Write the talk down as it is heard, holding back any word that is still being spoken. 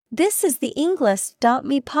This is the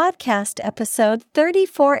Englist.me podcast episode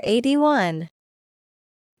 3481.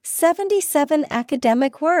 77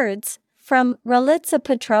 academic words from Ralitsa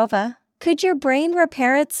Petrova. Could your brain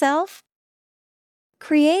repair itself?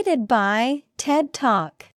 Created by TED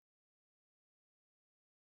Talk.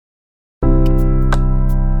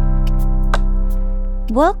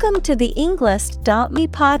 Welcome to the Englist.me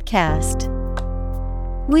podcast.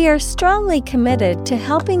 We are strongly committed to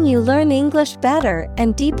helping you learn English better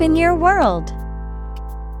and deepen your world.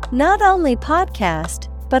 Not only podcast,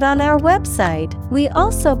 but on our website, we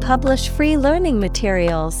also publish free learning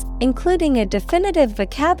materials, including a definitive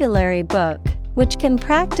vocabulary book, which can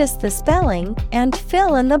practice the spelling and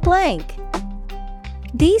fill in the blank.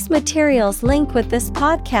 These materials link with this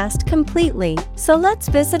podcast completely, so let's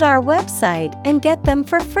visit our website and get them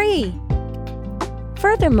for free.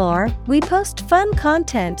 Furthermore, we post fun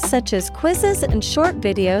content such as quizzes and short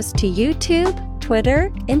videos to YouTube, Twitter,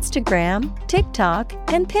 Instagram, TikTok,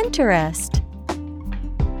 and Pinterest.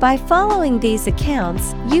 By following these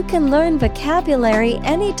accounts, you can learn vocabulary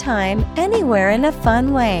anytime, anywhere in a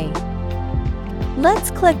fun way. Let's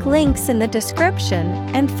click links in the description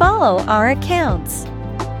and follow our accounts.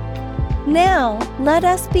 Now, let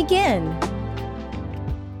us begin.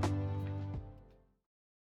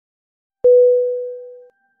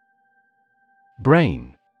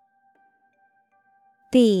 Brain.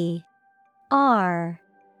 B-R-A-I-N.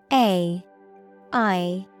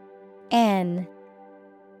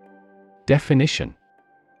 Definition: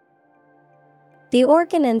 the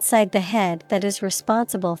organ inside the head that is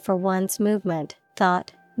responsible for one's movement,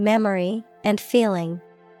 thought, memory, and feeling.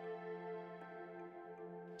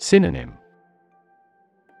 Synonym: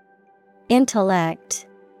 intellect,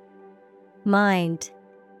 mind,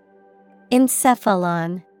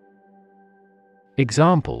 encephalon.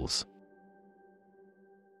 Examples: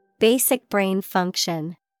 basic brain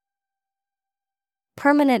function,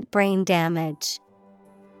 permanent brain damage.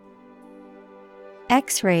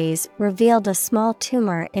 X-rays revealed a small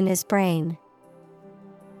tumor in his brain.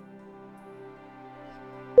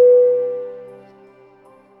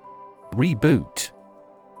 Reboot.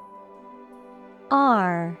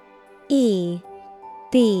 R-E-B-O-O-T.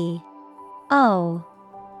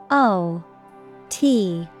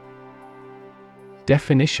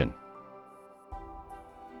 Definition: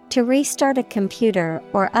 to restart a computer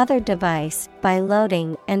or other device by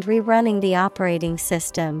loading and rerunning the operating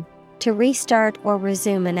system. To restart or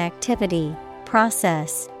resume an activity,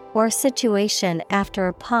 process, or situation after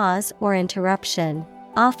a pause or interruption,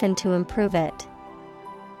 often to improve it.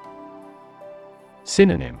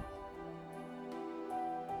 Synonym: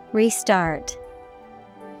 restart,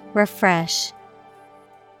 refresh,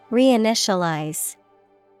 reinitialize.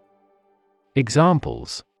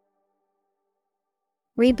 Examples: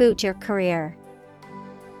 reboot your career,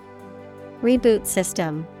 reboot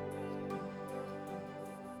system.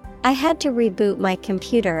 I had to reboot my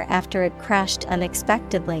computer after it crashed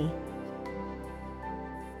unexpectedly.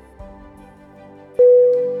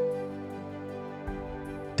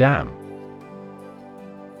 Dam.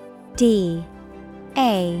 D-A-M.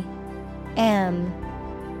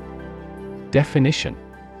 Definition: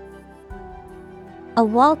 a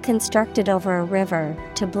wall constructed over a river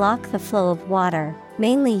to block the flow of water,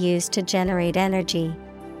 mainly used to generate energy.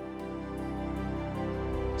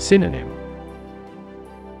 Synonym: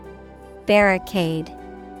 barricade,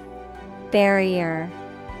 barrier,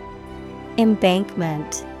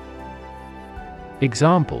 embankment.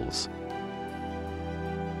 Examples: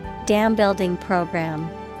 dam building program,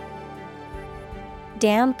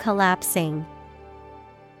 dam collapsing.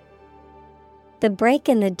 The break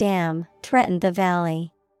in the dam threatened the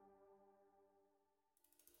valley.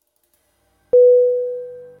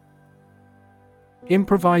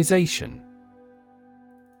 Improvisation.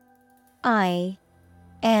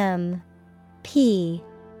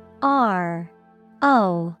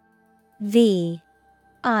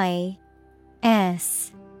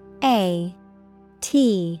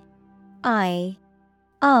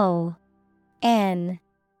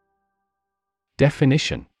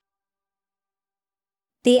 Definition: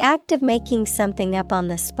 the act of making something up on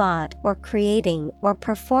the spot or creating or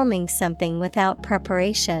performing something without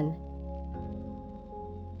preparation.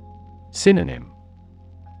 Synonym: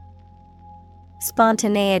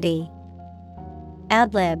 spontaneity,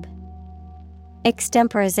 ad-lib,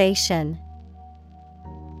 extemporization.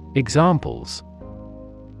 Examples: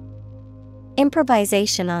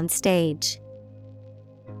 improvisation on stage,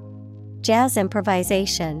 jazz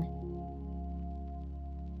improvisation.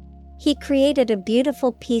 He created a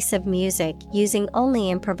beautiful piece of music using only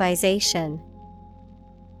improvisation.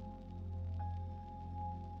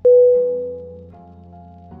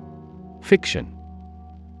 Fiction.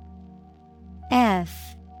 F-I-C-T-I-O-N.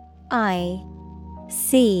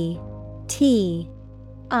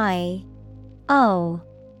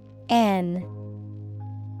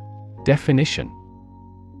 Definition.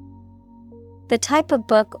 The type of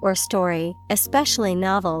book or story, especially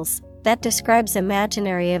novels, that describes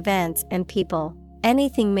imaginary events and people,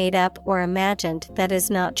 anything made up or imagined that is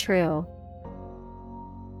not true.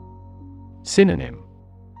 Synonym.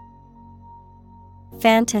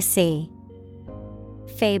 Fantasy,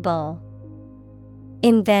 fable,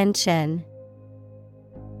 invention.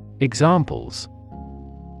 Examples.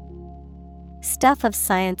 Stuff of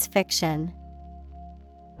science fiction.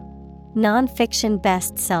 Non-fiction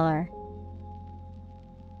bestseller.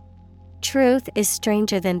 Truth is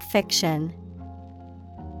stranger than fiction.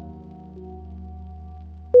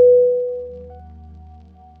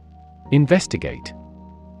 Investigate.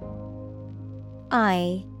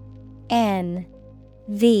 I-N-V-E-S-T-I-G-A-T-E.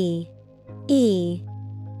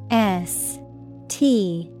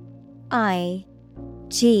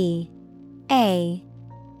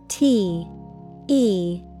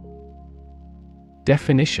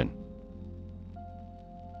 Definition.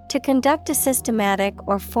 To conduct a systematic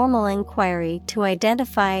or formal inquiry to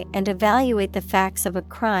identify and evaluate the facts of a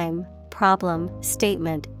crime, problem,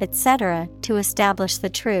 statement, etc., to establish the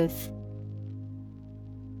truth.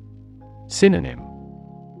 Synonym.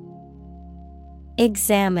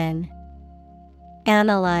 Examine,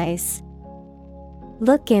 analyze,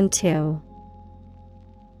 look into.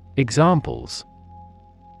 Examples.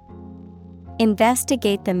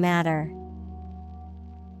 Investigate the matter.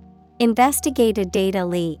 Investigate a data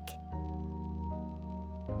leak.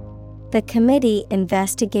 The committee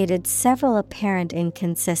investigated several apparent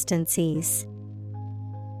inconsistencies.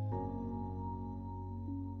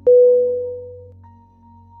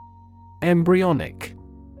 Embryonic.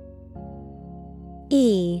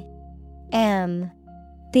 E-M-B-R-Y-O-N-I-C.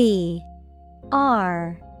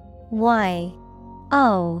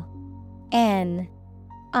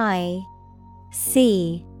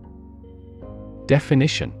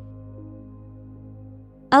 Definition.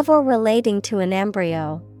 Of or relating to an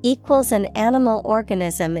embryo, equals an animal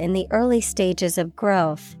organism in the early stages of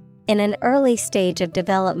growth, in an early stage of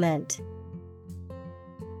development.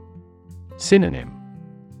 Synonym.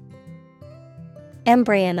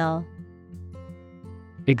 Embryonal.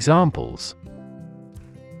 Examples.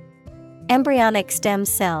 Embryonic stem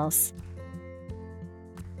cells.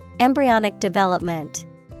 Embryonic development.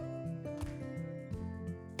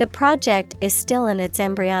 The project is still in its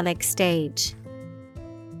embryonic stage.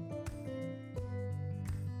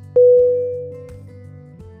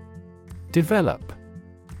 Develop.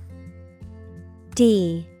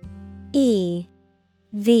 D E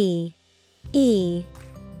V E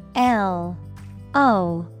L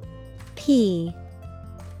O P.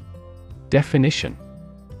 Definition.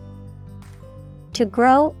 To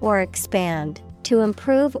grow or expand, to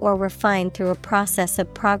improve or refine through a process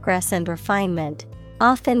of progress and refinement,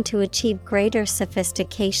 often to achieve greater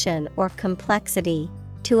sophistication or complexity,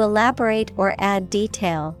 to elaborate or add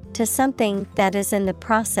detail to something that is in the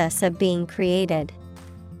process of being created.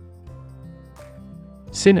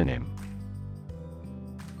 Synonym.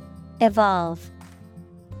 Evolve,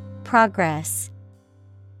 progress,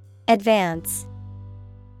 advance.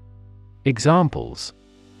 Examples.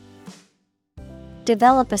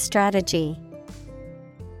 Develop a strategy.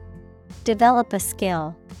 Develop a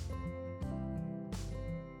skill.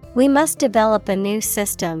 We must develop a new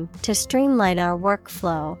system to streamline our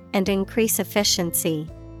workflow and increase efficiency.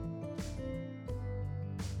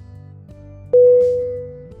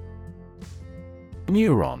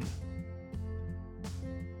 Neuron.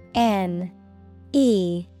 N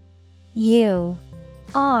E U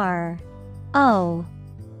R O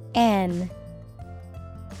N.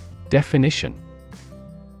 Definition.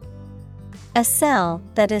 A cell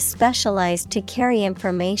that is specialized to carry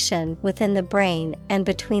information within the brain and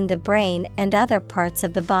between the brain and other parts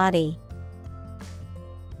of the body.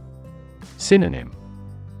 Synonym.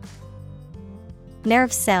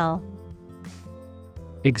 Nerve cell.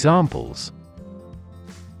 Examples.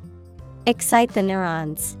 Excite the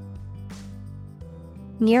neurons.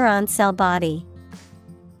 Neuron cell body.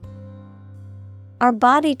 Our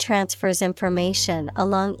body transfers information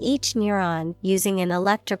along each neuron using an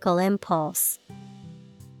electrical impulse.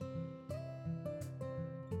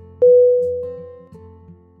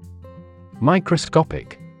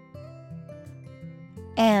 Microscopic.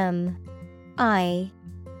 M I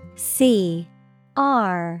C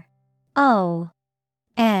R O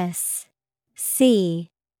S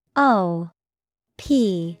C O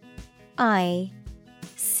P I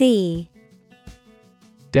C.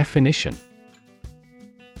 Definition.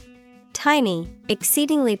 tiny,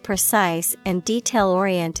 exceedingly precise and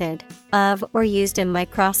detail-oriented, of or used in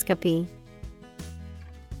microscopy.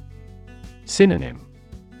 Synonym: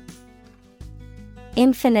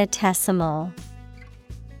 Infinitesimal,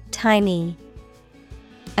 tiny,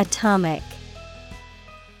 atomic.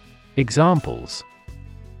 Examples: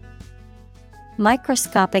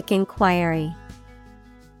 Microscopic inquiry,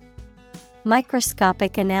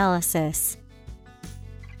 microscopic analysis.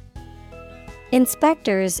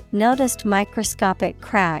 Inspectors noticed microscopic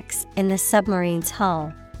cracks in the submarine's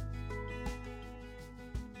hull.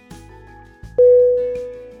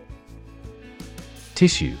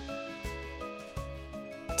 Tissue.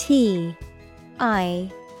 T-I-S-S-U-E.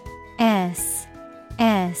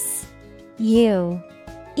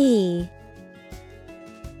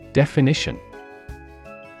 Definition: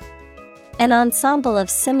 An ensemble of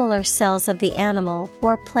similar cells of the animal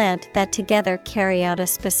or plant that together carry out a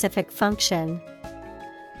specific function.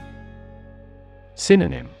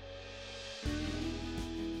 Synonym: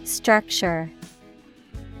 Structure,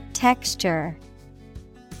 texture,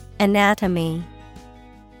 anatomy.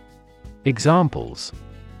 Examples: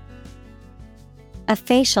 A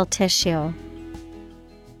facial tissue,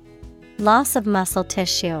 loss of muscle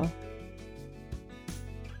tissue.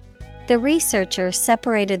 The researcher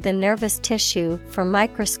separated the nervous tissue for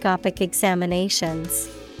microscopic examinations.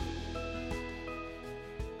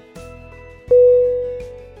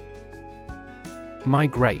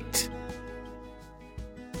 Migrate.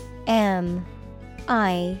 M-I-G-R-A-T-E.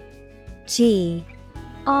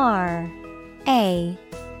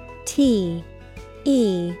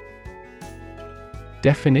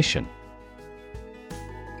 Definition: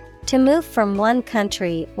 To move from one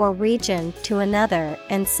country or region to another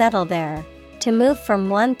and settle there. To move from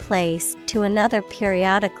one place to another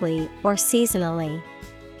periodically or seasonally.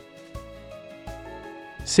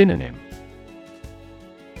 Synonym: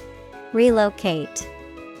 Relocate,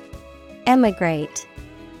 emigrate,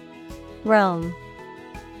 roam.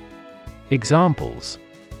 Examples: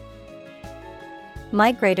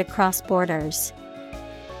 Migrate across borders.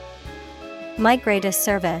 Migrate a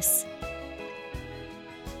service.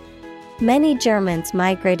 Many Germans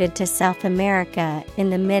migrated to South America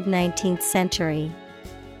in the mid-19th century.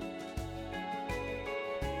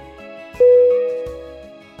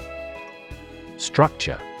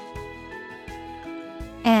 Structure.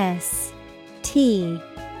 S-T-R-U-C-T-U-R-E.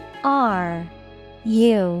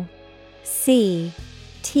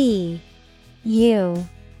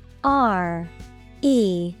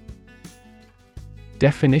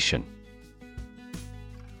 Definition: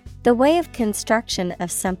 The way of construction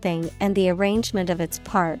of something and the arrangement of its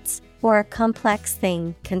parts, or a complex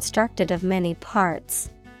thing constructed of many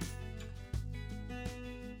parts.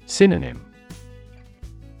 Synonym: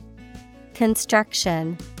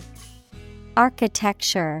 Construction,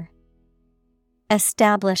 architecture,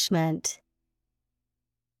 establishment.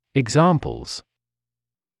 Examples: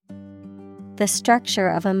 The structure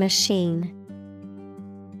of a machine.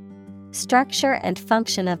 Structure and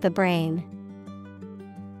function of the brain.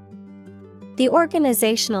 The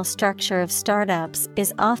organizational structure of startups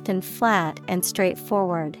is often flat and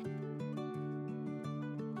straightforward.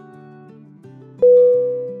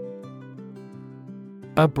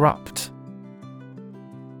 Abrupt.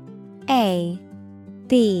 A-B-R-U-P-T.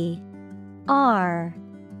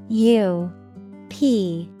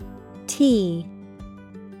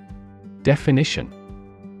 Definition: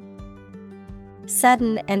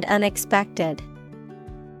 Sudden and unexpected.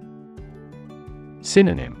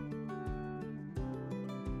 Synonym: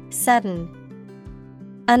 Sudden,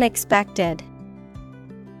 unexpected,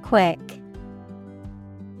 quick.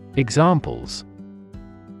 Examples: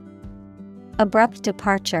 Abrupt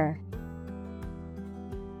departure.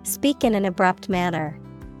 Speak in an abrupt manner.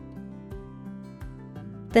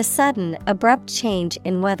 The sudden, abrupt change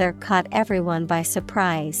in weather caught everyone by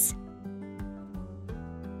surprise.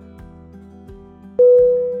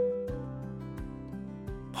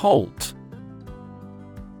 Halt.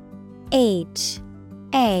 H-A-L-T.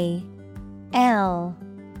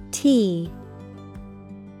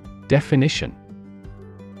 Definition: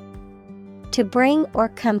 To bring or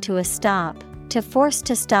come to a stop, to force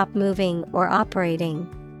to stop moving or operating.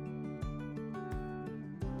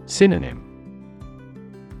 Synonym: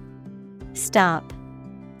 Stop,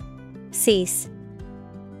 cease,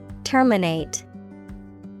 terminate.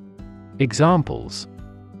 Examples: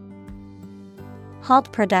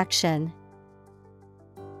 Halt production.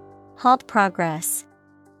 Halt progress.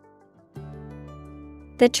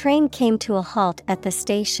 The train came to a halt at the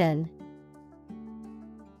station.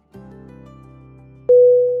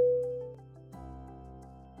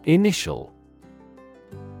 Initial.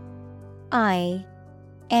 I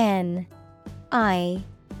N-I-T-I-A-L.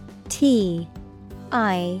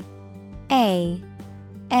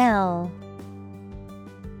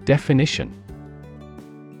 Definition: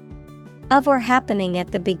 of or happening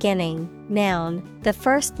at the beginning, noun, the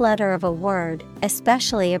first letter of a word,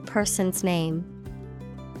 especially a person's name.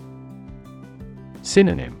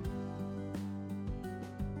 Synonym: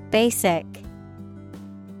 Basic,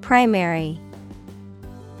 primary,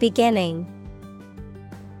 beginning.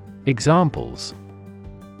 Examples: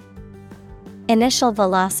 Initial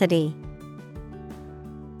velocity,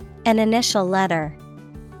 an initial letter.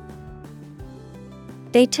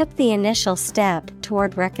 They took the initial step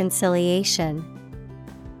toward reconciliation.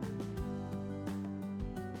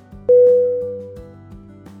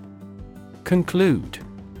 Conclude.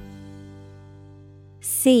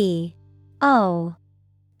 C-O-N-C-L-U-D-E.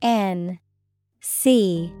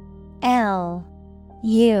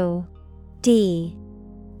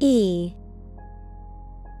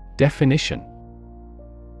 Definition: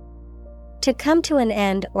 to come to an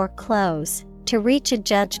end or close, to reach a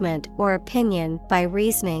judgment or opinion by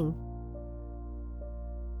reasoning.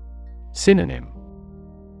 Synonym: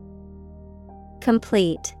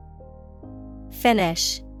 Complete,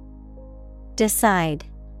 finish, decide.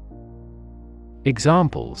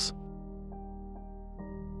 Examples: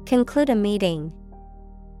 conclude a meeting,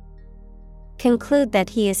 conclude that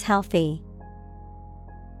he is healthy.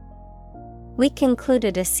 We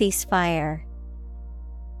concluded a ceasefire.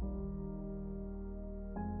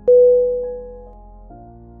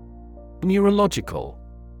 Neurological.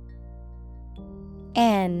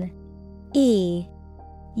 Neurological.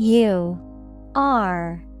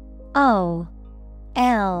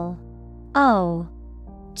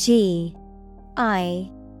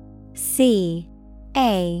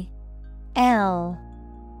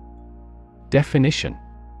 Definition: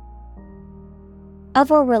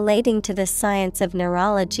 of or relating to the science of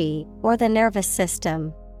neurology or the nervous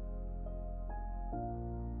system.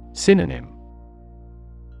 Synonym: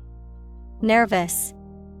 nervous,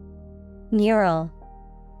 neural,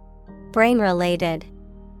 brain-related.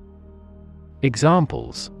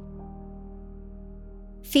 Examples: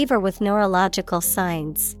 fever with neurological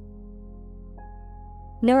signs,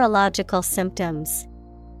 neurological symptoms.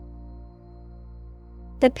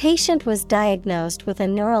 The patient was diagnosed with a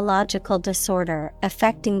neurological disorder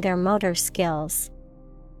affecting their motor skills.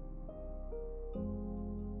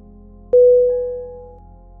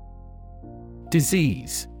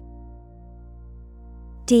 Disease.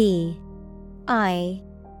 D-I-S-E-A-S-E.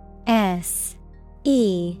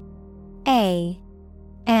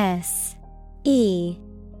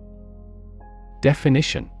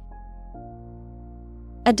 Definition: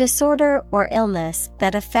 a disorder or illness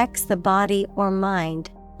that affects the body or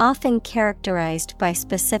mind, often characterized by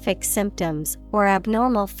specific symptoms or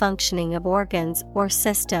abnormal functioning of organs or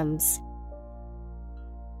systems.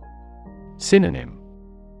 Synonym: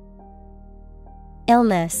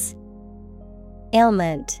 illness,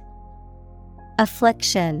 ailment,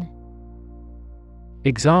 affliction.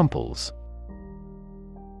 Examples: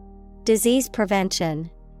 disease prevention,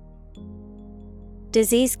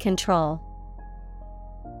 disease control.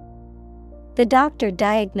 The doctor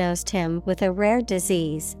diagnosed him with a rare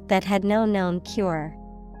disease that had no known cure.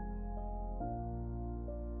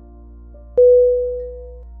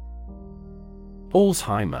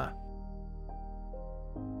 Alzheimer.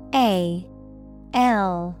 A-L-Z-H-E-I-M-E-R.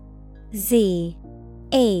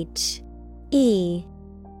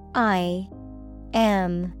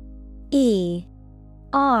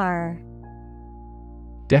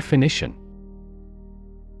 Definition: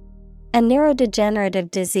 a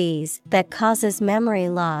neurodegenerative disease that causes memory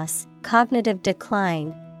loss, cognitive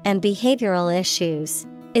decline, and behavioral issues,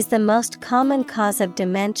 is the most common cause of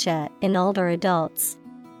dementia in older adults.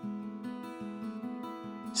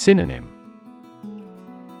 Synonym: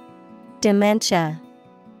 dementia,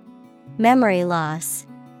 memory loss,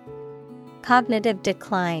 cognitive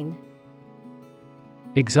decline.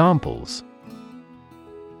 Examples: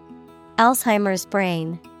 Alzheimer's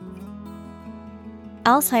brain,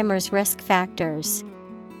 Alzheimer's risk factors.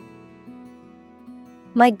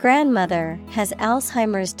 My grandmother has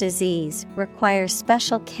Alzheimer's disease, requires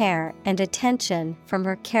special care and attention from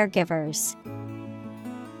her caregivers.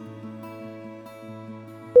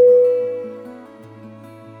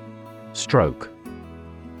 Stroke.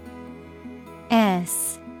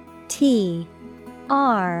 S-T-R-O-K-E.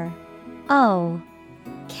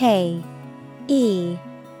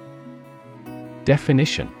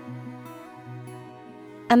 Definition: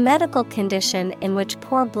 a medical condition in which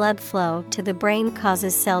poor blood flow to the brain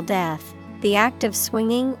causes cell death, the act of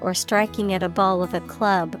swinging or striking at a ball with a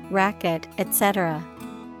club, racket, etc.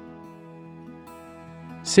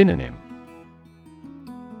 Synonym.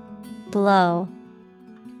 blow,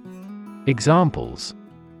 Examples.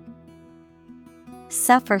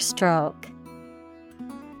 suffer stroke,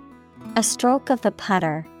 a stroke of the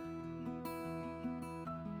putter.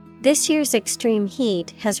 This year's extreme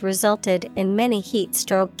heat has resulted in many heat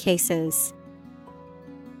stroke cases.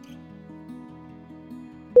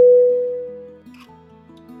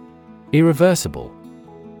 Irreversible.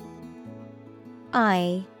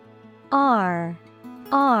 I R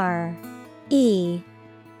R E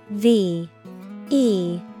V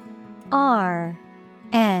E R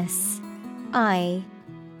S I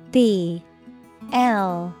B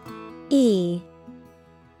L E.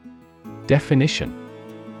 Definition.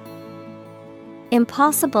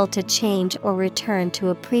 Impossible to change or return to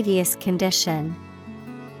a previous condition.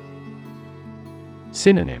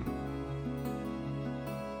 Synonym.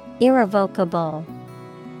 Irrevocable,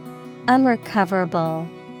 unrecoverable,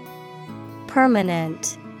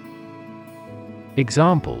 permanent.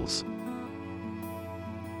 Examples.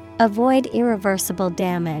 Avoid irreversible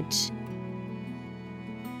damage.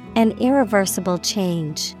 An irreversible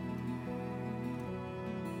change.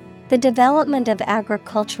 The development of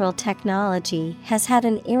agricultural technology has had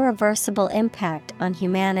an irreversible impact on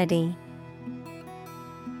humanity.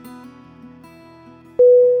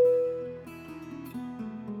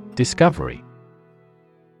 Discovery.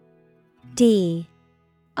 D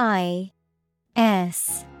I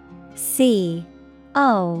S C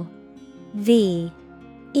O V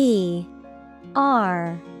E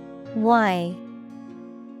R Y.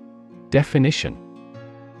 Definition.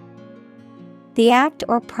 The act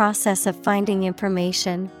or process of finding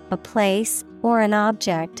information, a place, or an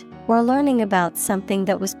object, or learning about something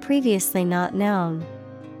that was previously not known.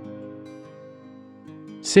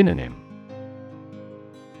 Synonym.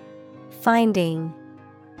 Finding,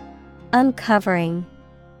 uncovering,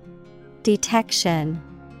 detection.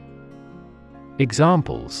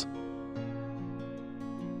 Examples.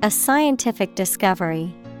 A scientific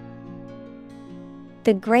discovery.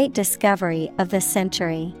 The great discovery of the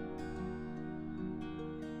century.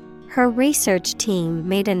 Her research team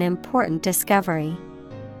made an important discovery.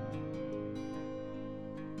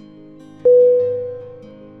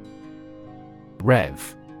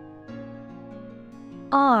 Rev.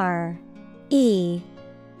 R E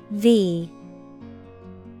V.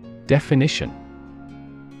 Definition.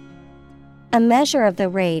 A measure of the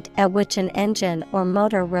rate at which an engine or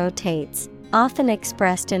motor rotates, often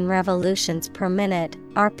expressed in revolutions per minute,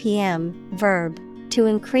 RPM, verb, to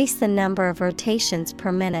increase the number of rotations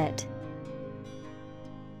per minute.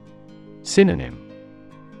 Synonym.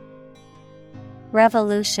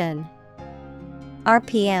 Revolution,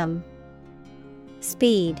 RPM,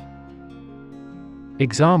 speed.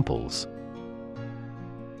 Examples.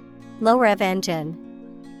 Low rev engine.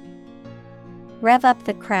 Rev up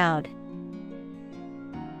the crowd.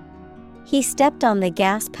 He stepped on the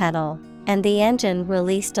gas pedal, and the engine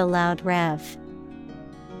released a loud rev.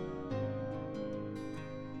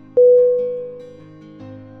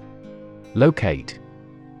 Locate.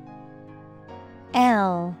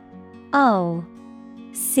 L O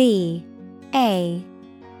C A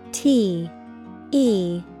T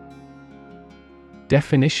E.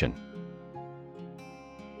 Definition.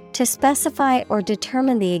 To specify or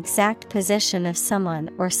determine the exact position of someone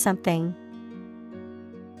or something.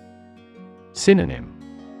 Synonym.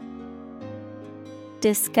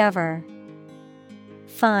 Discover,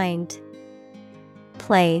 find,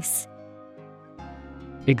 place.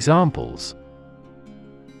 Examples.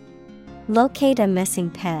 Locate a missing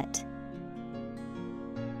pet.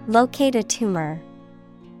 Locate a tumor.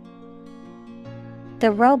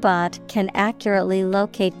 The robot can accurately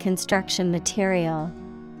locate construction material.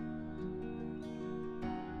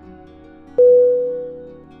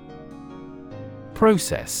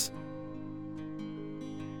 Process.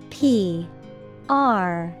 P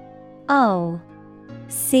R O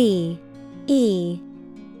C E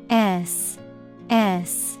S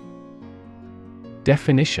S.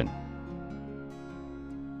 Definition.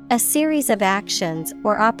 A series of actions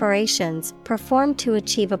or operations performed to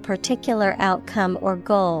achieve a particular outcome or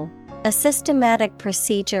goal. A systematic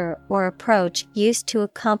procedure or approach used to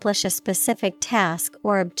accomplish a specific task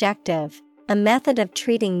or objective. A method of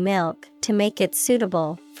treating milk to make it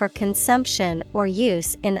suitable for consumption or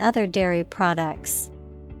use in other dairy products.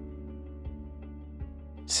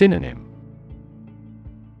 Synonym.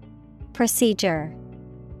 Procedure,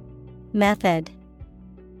 method,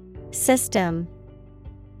 system.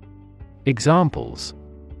 Examples.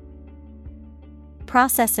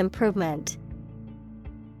 Process improvement.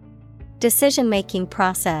 Decision-making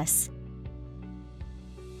process.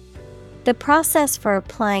 The process for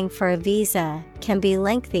applying for a visa can be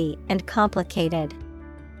lengthy and complicated.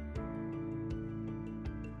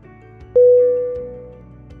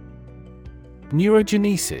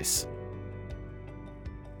 Neurogenesis.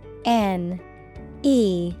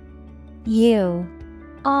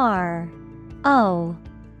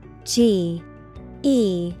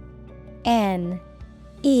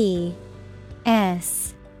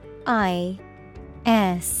 Neurogenesis.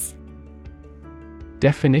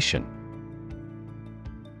 Definition.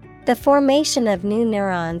 The formation of new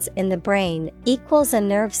neurons in the brain equals a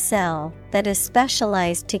nerve cell that is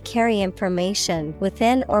specialized to carry information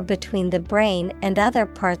within or between the brain and other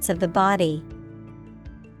parts of the body.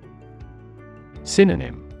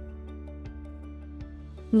 Synonym.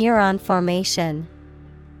 Neuron formation,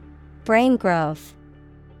 brain growth,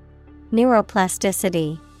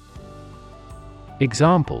 neuroplasticity.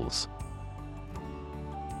 Examples.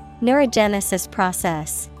 Neurogenesis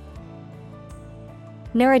process,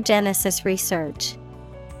 neurogenesis research.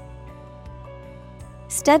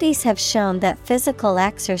 Studies have shown that physical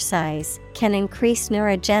exercise can increase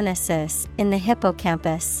neurogenesis in the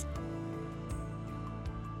hippocampus.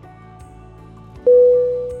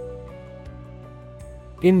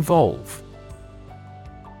 Involve.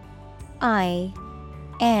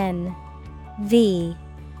 INVOLVE.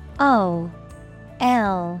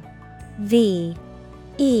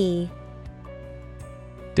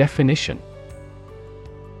 Definition.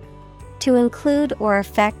 To include or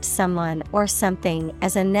affect someone or something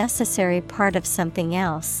as a necessary part of something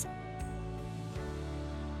else.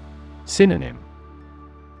 Synonym.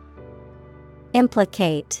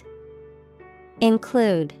 Implicate,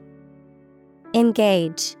 include,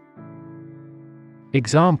 engage.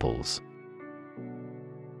 Examples.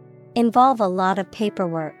 Involve a lot of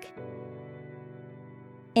paperwork.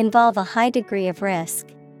 Involve a high degree of risk.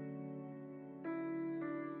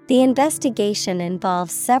 The investigation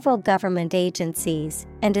involves several government agencies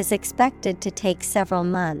and is expected to take several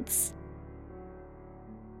months.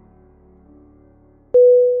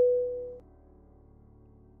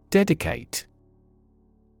 Dedicate.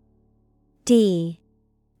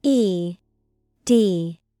 DEDICATE.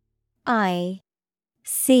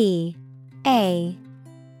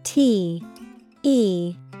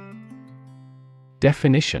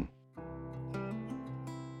 Definition.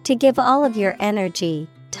 To give all of your energy,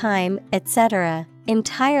 time, etc.,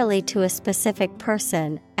 entirely to a specific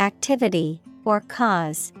person, activity, or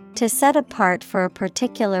cause, to set apart for a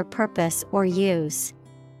particular purpose or use.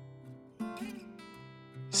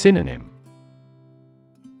 Synonym.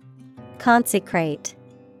 Consecrate,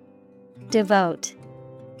 devote,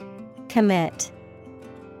 commit.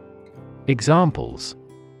 Examples.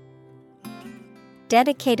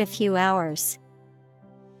 Dedicate a few hours.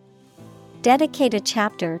 Dedicate a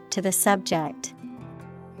chapter to the subject.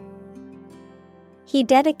 He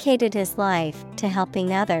dedicated his life to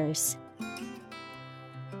helping others.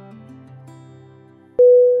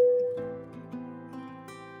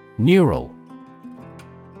 Neural.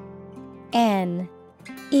 NEURAL.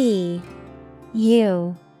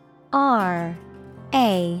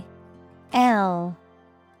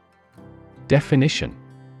 Definition.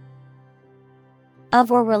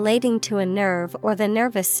 Of or relating to a nerve or the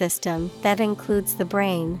nervous system that includes the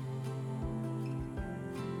brain.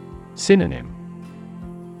 Synonym.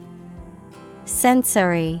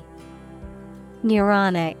 Sensory,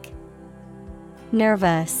 neuronic,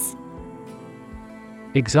 nervous.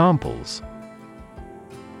 Examples.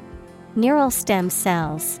 Neural stem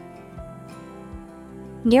cells.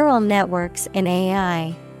 Neural networks in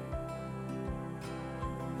AI.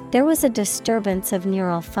 There was a disturbance of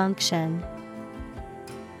neural function.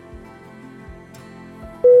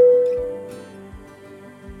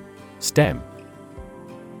 STEM.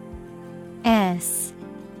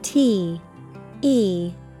 STEM.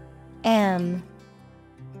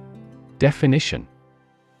 Definition.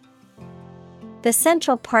 The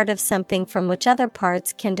central part of something from which other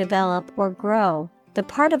parts can develop or grow, the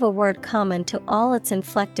part of a word common to all its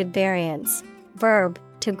inflected variants. Verb,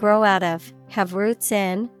 to grow out of, have roots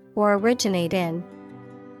in, or originate in.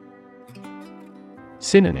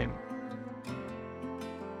 Synonym.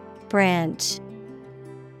 Branch,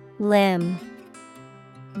 limb.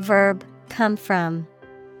 Verb, come from.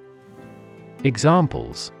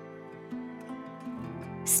 Examples.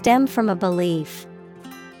 Stem from a belief.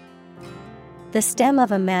 The stem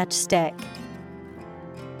of a matchstick.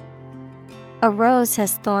 A rose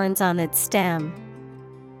has thorns on its stem.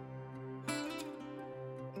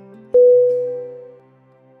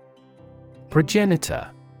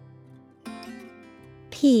 Progenitor.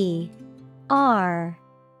 PROGENITOR.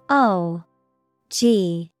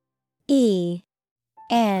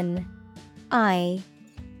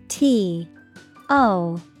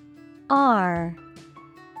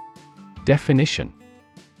 Definition: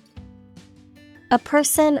 a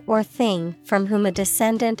person or thing from whom a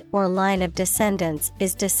descendant or line of descendants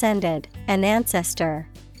is descended, an ancestor.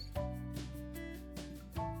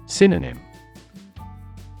 Synonym: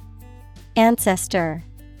 Ancestor,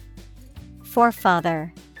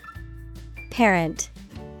 forefather, parent.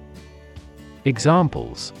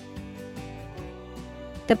 Examples: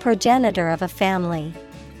 the progenitor of a family,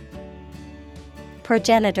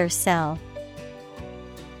 progenitor cell.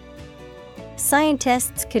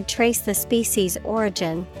 Scientists could trace the species'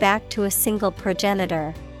 origin back to a single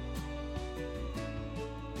progenitor.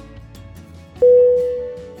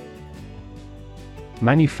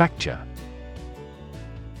 Manufacture: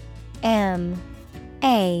 MANUFACTURE.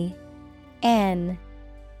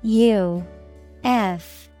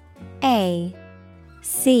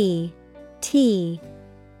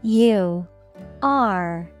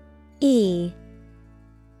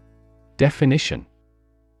 Definition: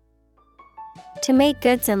 to make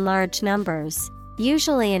goods in large numbers,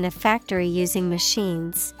 usually in a factory using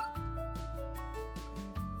machines.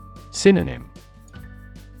 Synonym: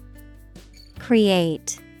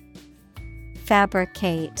 Create,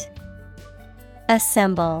 fabricate,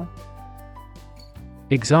 assemble.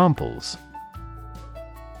 Examples: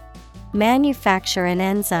 manufacture an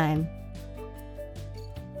enzyme,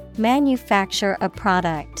 manufacture a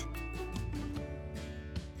product.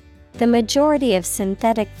 The majority of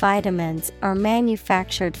synthetic vitamins are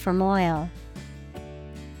manufactured from oil.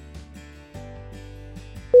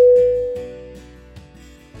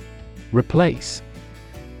 Replace: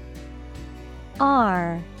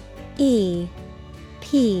 REPLACE.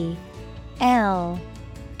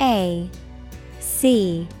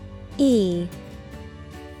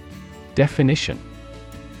 Definition: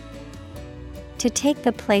 to take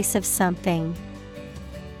the place of something.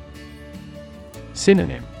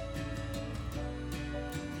 Synonym: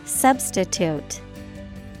 substitute,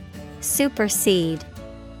 supersede,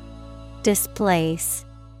 displace.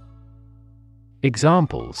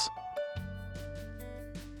 Examples: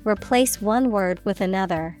 replace one word with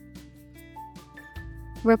another.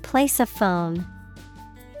 Replace a phone.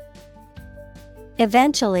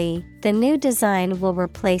 Eventually, the new design will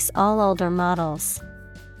replace all older models.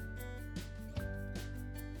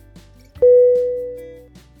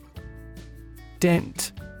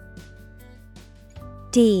 Dent: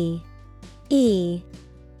 DENT.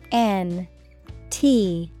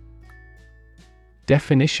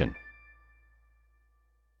 Definition: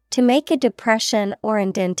 to make a depression or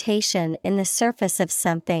indentation in the surface of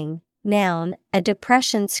something. Noun, a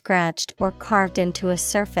depression scratched or carved into a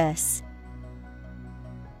surface.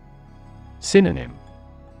 Synonym: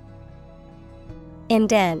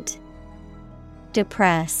 indent,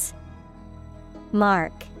 depress,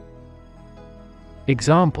 mark.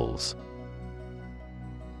 Examples: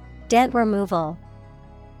 dent removal,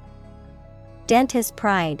 dent his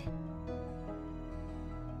pride.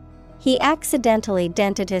 He accidentally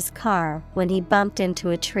dented his car when he bumped into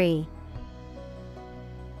a tree.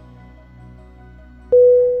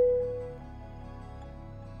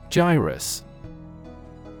 Gyrus: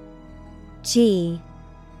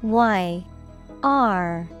 GYRUS.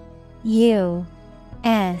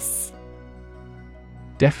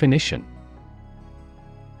 Definition: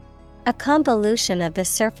 a convolution of the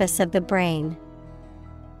surface of the brain.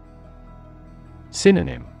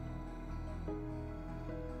 Synonym: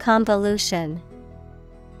 convolution,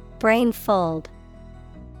 brain fold,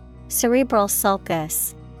 cerebral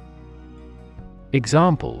sulcus.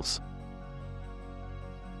 Examples: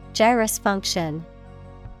 gyrus function,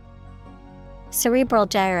 cerebral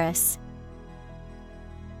gyrus.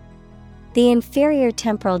 The inferior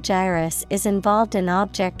temporal gyrus is involved in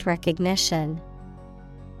object recognition.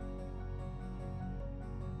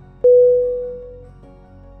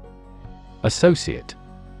 Associate: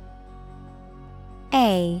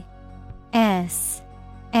 ASSOCIATE.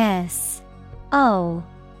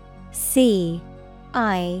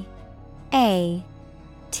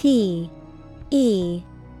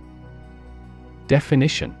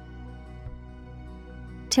 Definition: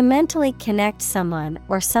 to mentally connect someone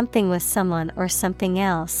or something with someone or something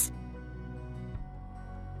else.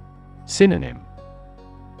 Synonym: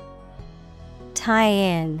 tie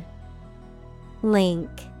in, link,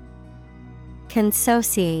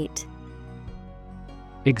 consociate.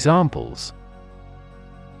 Examples: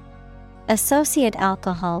 associate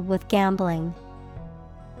alcohol with gambling.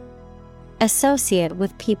 Associate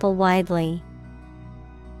with people widely.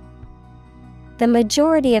 The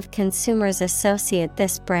majority of consumers associate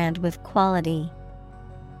this brand with quality.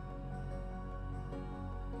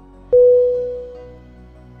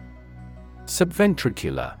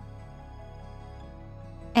 Subventricular.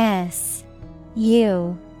 SUVVENTRICULAR.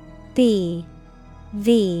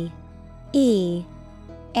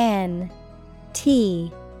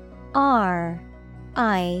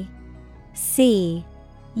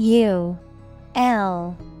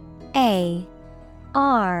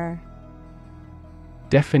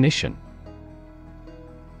 Definition: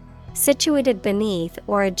 Situated beneath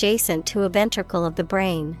or adjacent to a ventricle of the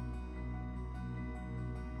brain.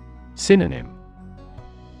 Synonym: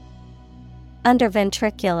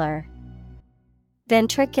 Underventricular,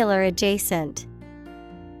 ventricular adjacent.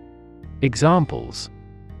 Examples: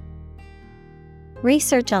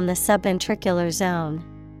 Research on the subventricular zone.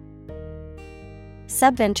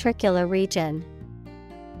 Subventricular region.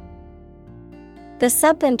 The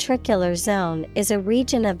subventricular zone is a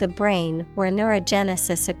region of the brain where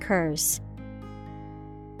neurogenesis occurs.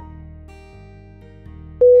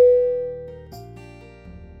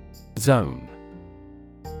 Zone.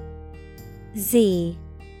 ZONE.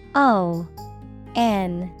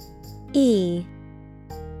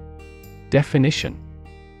 Definition: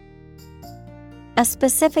 A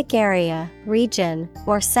specific area, region,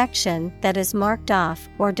 or section that is marked off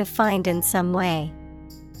or defined in some way.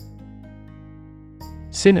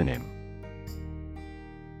 Synonym: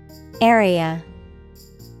 Area,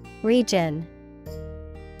 region,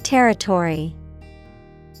 territory.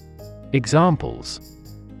 Examples: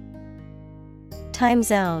 Time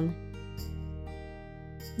zone.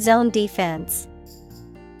 Zone defense.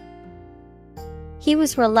 He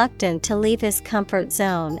was reluctant to leave his comfort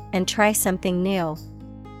zone and try something new.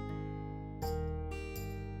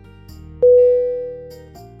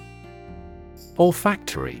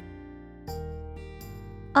 Olfactory.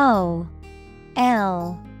 OLFACTORY.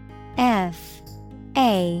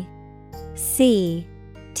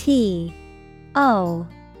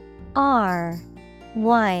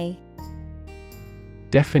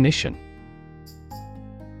 Definition: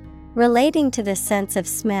 Relating to the sense of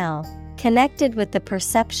smell, connected with the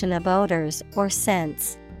perception of odors or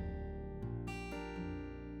scents.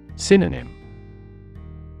 Synonym: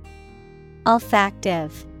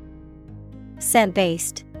 Olfactive,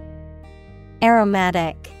 scent-based,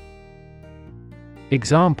 aromatic.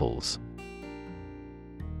 Examples: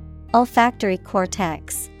 Olfactory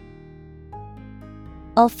cortex.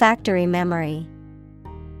 Olfactory memory.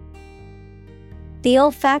 The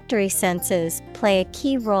olfactory senses play a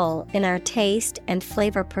key role in our taste and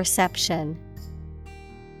flavor perception.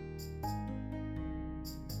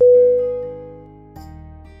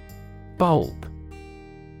 Bulb.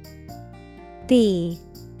 BULB.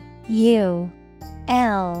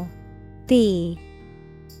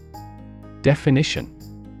 Definition: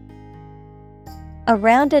 A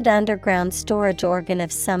rounded underground storage organ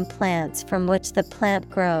of some plants from which the plant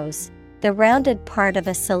grows. The rounded part of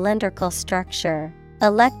a cylindrical structure.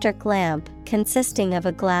 Electric lamp consisting of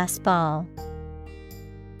a glass ball.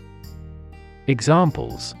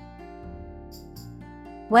 Examples: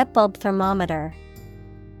 Wet bulb thermometer.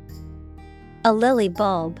 A lily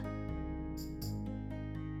bulb.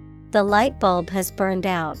 The light bulb has burned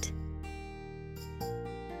out.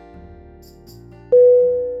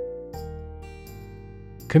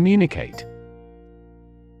 Communicate.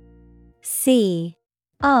 COMMUNICATE.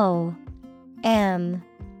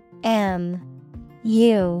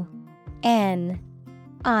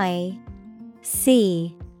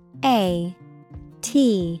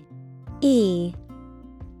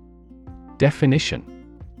 Definition: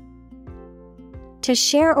 To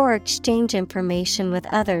share or exchange information with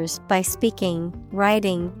others by speaking,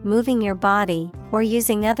 writing, moving your body, or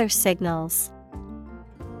using other signals.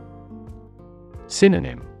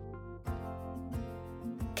 Synonym: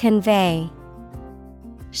 Convey,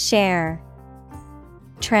 share,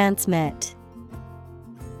 transmit.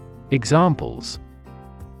 Examples: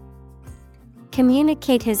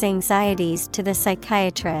 Communicate his anxieties to the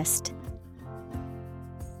psychiatrist.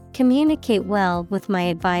 Communicate well with my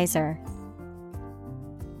advisor.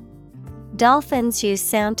 Dolphins use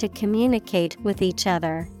sound to communicate with each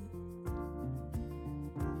other.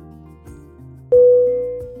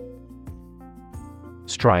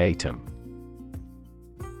 Striatum.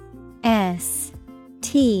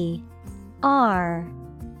 STRIATUM.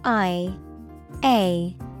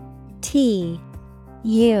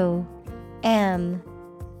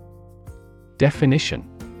 Definition: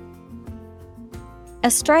 A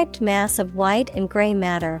striped mass of white and gray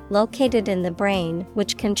matter located in the brain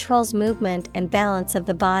which controls movement and balance of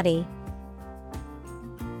the body.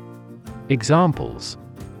 Examples: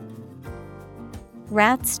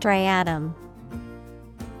 Rat striatum.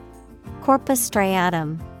 Corpus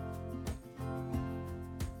striatum.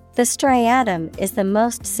 The striatum is the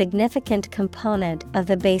most significant component of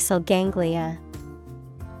the basal ganglia.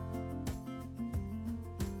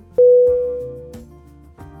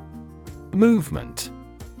 Movement.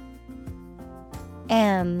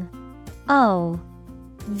 M-O-V-E-M-E-N-T.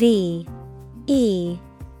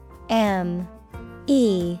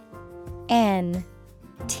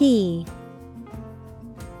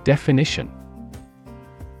 Definition.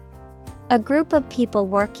 A group of people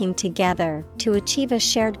working together to achieve a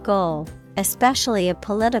shared goal, especially a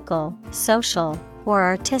political, social, or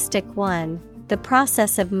artistic one, the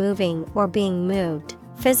process of moving or being moved,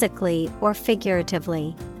 physically or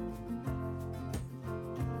figuratively.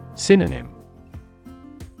 Synonym.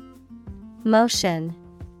 Motion,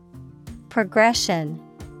 progression,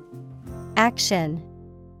 action.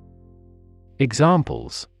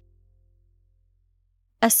 Examples.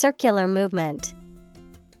 A circular movement.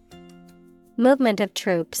 Movement of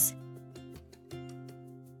troops.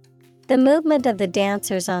 The movement of the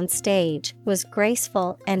dancers on stage was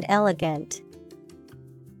graceful and elegant.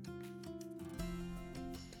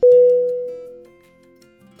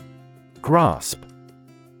 Grasp.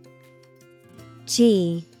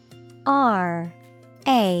 G-R-A-S-P.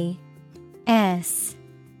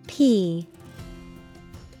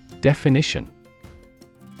 Definition.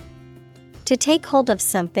 To take hold of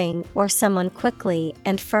something or someone quickly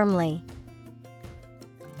and firmly.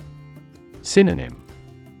 Synonym.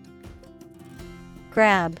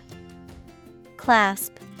 Grab,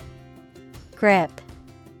 clasp, grip.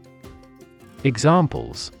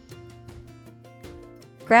 Examples.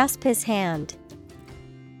 Grasp his hand.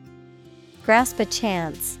 Grasp a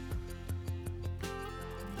chance.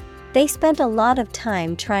 They spent a lot of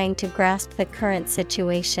time trying to grasp the current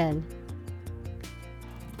situation.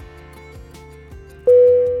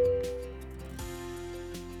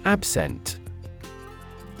 Absent.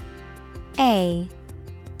 A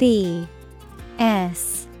B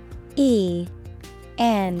S E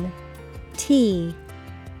N T.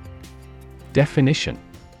 Definition.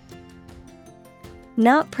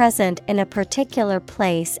 Not present in a particular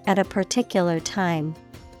place at a particular time.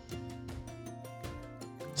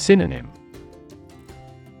 Synonym.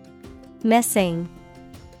 Missing,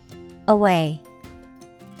 away,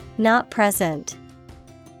 not present.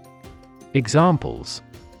 Examples.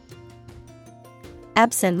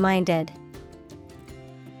 Absent-minded.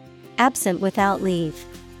 Absent without leave.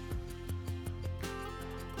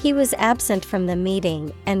 He was absent from the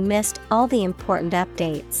meeting and missed all the important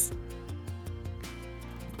updates.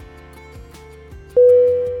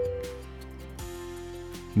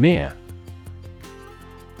 Mere.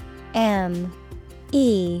 M-E-R-E.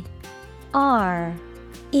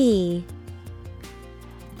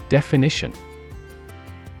 Definition.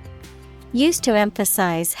 Used to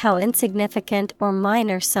emphasize how insignificant or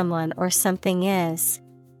minor someone or something is.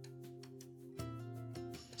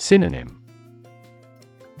 Synonym.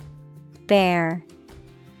 Bare,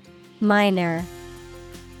 minor,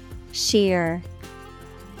 sheer.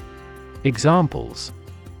 Examples.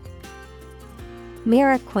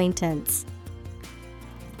 Mere acquaintance.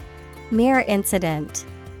 Mere incident.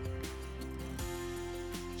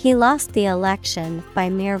 He lost the election by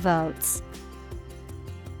mere votes.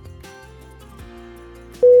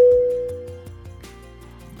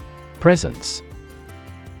 Presence.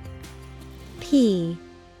 P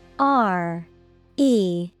R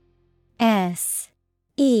E S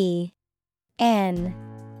E N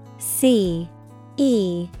C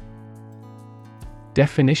E.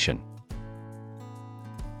 Definition.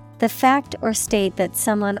 The fact or state that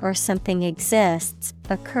someone or something exists,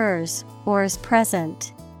 occurs, or is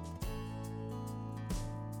present.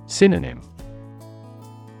 Synonym.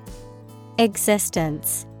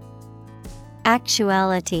 Existence,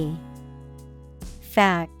 actuality,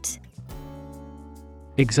 fact.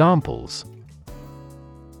 Examples.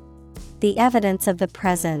 The evidence of the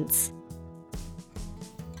presence.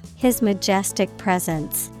 His majestic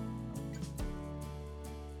presence.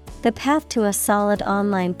 The path to a solid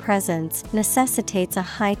online presence necessitates a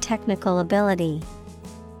high technical ability.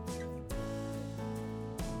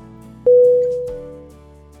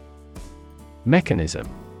 Mechanism.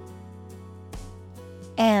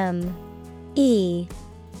 M E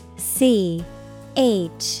C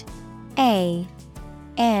H A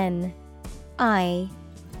N I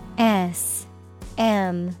S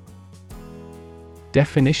M.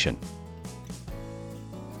 Definition.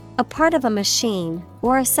 A part of a machine,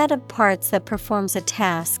 or a set of parts that performs a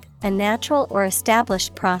task, a natural or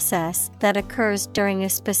established process that occurs during a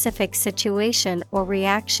specific situation or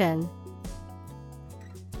reaction.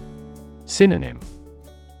 Synonym.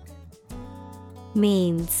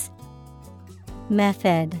 Means,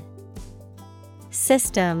 method,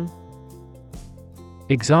 System.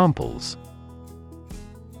 Examples: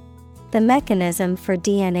 The mechanism for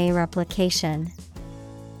DNA replication.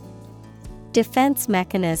 Defense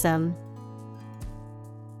mechanism.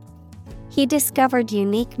 He discovered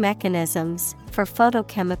unique mechanisms for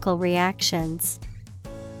photochemical reactions.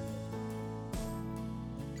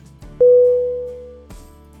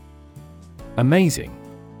 Amazing.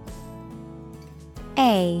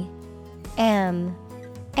 A M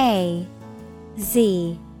A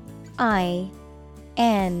Z I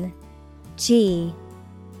N G.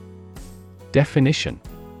 Definition: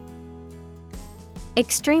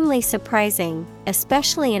 Extremely surprising,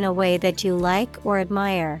 especially in a way that you like or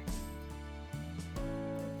admire.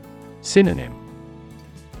 Synonym: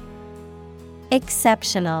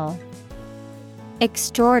 Exceptional,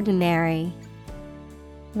 extraordinary,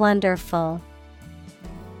 wonderful.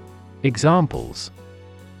 Examples: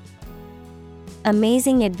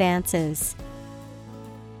 Amazing advances.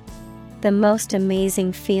 The most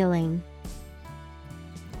amazing feeling.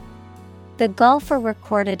 The golfer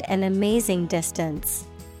recorded an amazing distance.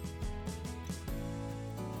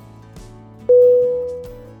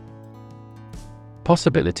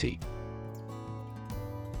 Possibility.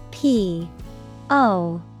 P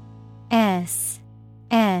O S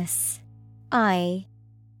S I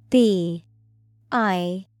B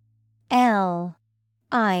I L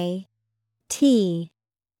I T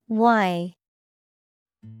Y.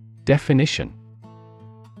 Definition: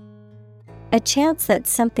 A chance that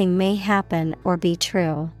something may happen or be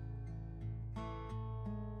true.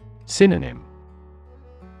 Synonym: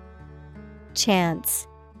 Chance,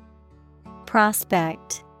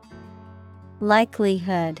 prospect,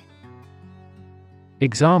 likelihood.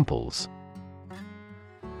 Examples: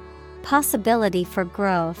 Possibility for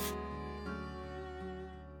growth.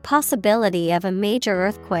 Possibility of a major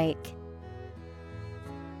earthquake.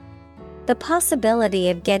 The possibility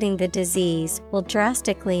of getting the disease will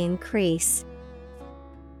drastically increase.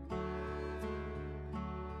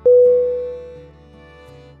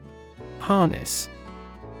 Harness.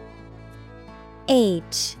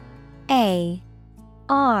 H A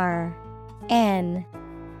R N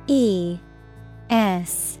E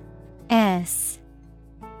S S.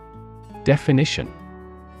 Definition: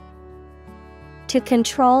 To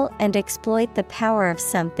control and exploit the power of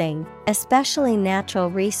something, especially natural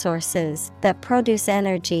resources that produce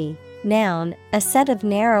energy. Noun, a set of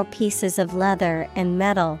narrow pieces of leather and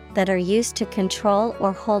metal that are used to control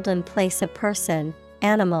or hold in place a person,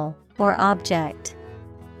 animal, or object.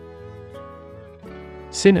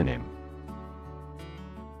 Synonym: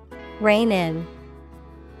 Rein in,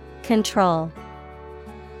 control.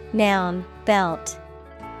 Noun, belt.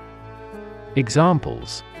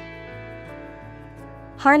 Examples: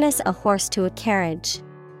 Harness a horse to a carriage.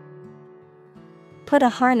 Put a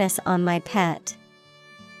harness on my pet.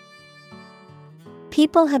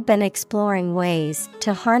 People have been exploring ways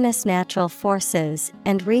to harness natural forces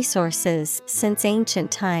and resources since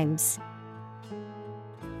ancient times.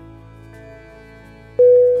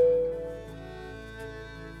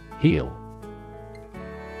 Heal.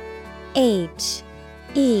 H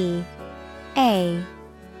E A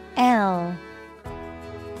L.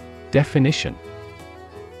 Definition: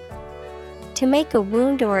 To make a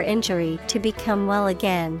wound or injury to become well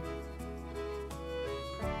again.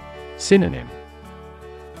 Synonym: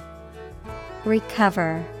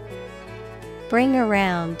 Recover, bring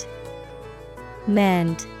around,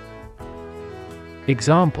 mend.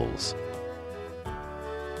 Examples: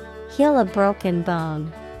 Heal a broken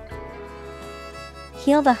bone.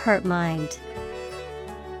 Heal the hurt mind.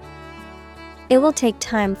 It will take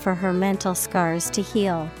time for her mental scars to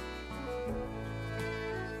heal.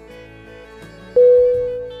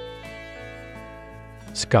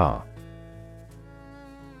 Scar.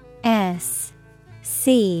 S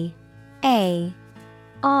C A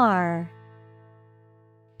R.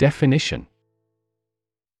 Definition: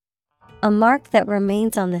 A mark that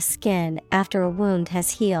remains on the skin after a wound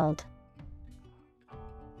has healed.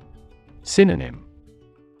 Synonym: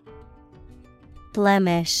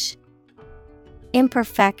 Blemish,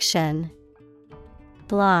 imperfection,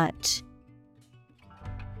 blotch.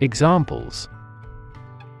 Examples: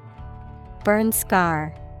 Burn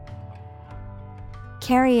scar.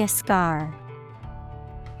 Carry a scar.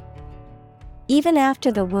 Even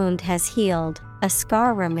after the wound has healed, a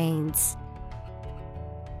scar remains.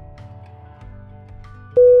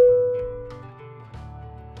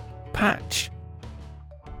 Patch.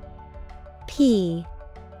 P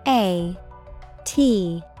A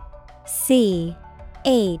T C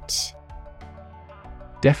H.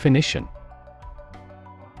 Definition: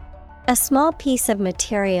 A small piece of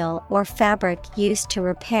material or fabric used to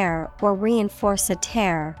repair or reinforce a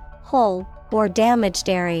tear, hole, or damaged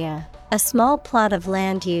area. A small plot of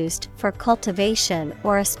land used for cultivation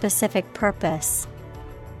or a specific purpose.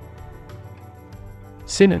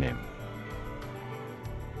 Synonym: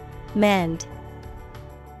 Mend,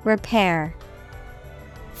 repair,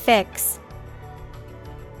 fix.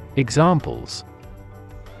 Examples: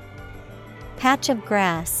 Patch of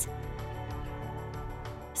grass,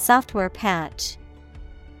 software patch.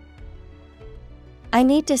 I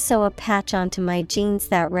need to sew a patch onto my jeans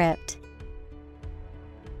that ripped.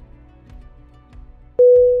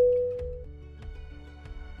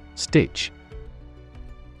 Stitch.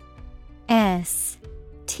 S-T-I-T-C-H.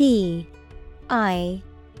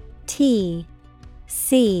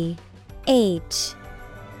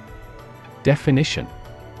 Definition: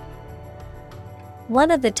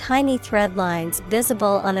 one of the tiny thread lines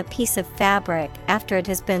visible on a piece of fabric after it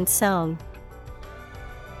has been sewn.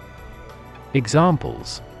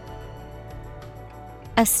 Examples: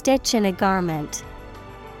 A stitch in a garment.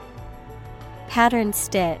 Pattern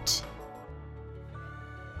stitch.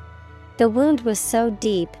 The wound was so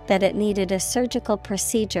deep that it needed a surgical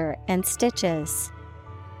procedure and stitches.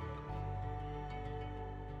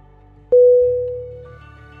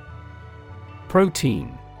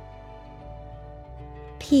 Protein.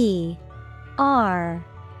 P-R-O-T-E-I-N.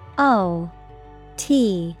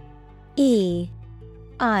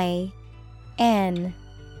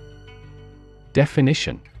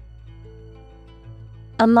 Definition: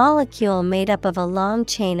 a molecule made up of a long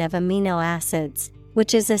chain of amino acids,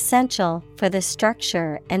 which is essential for the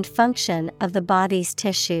structure and function of the body's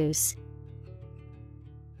tissues.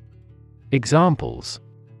 Examples: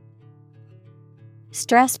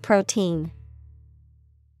 Stress protein.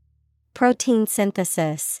 Protein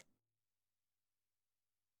synthesis.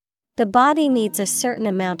 The body needs a certain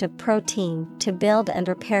amount of protein to build and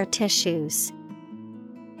repair tissues.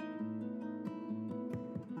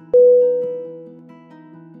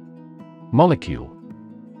 Molecule.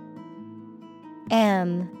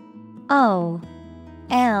 M-O-L-E-C-U-L-E.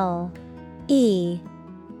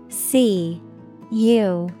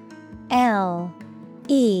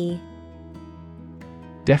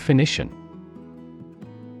 Definition: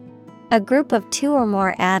 a group of two or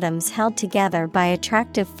more atoms held together by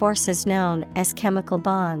attractive forces known as chemical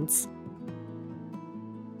bonds.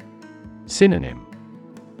 Synonym: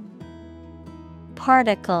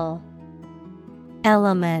 particle,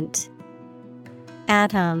 element,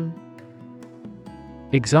 atom.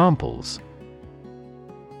 Examples: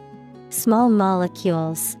 small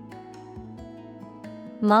molecules.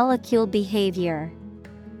 Molecule behavior.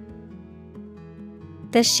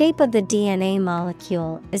 The shape of the DNA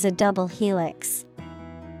molecule is a double helix.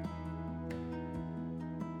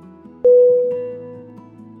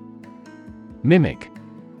 Mimic.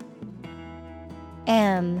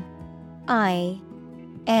 M-I-M-I-C.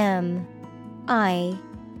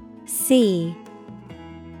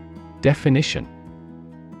 Definition: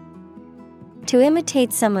 to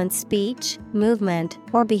imitate someone's speech, movement,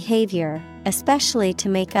 or behavior, especially to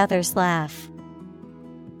make others laugh.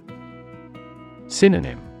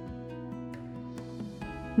 Synonym: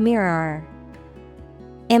 mirror,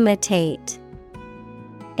 imitate,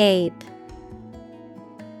 ape.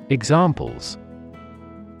 Examples: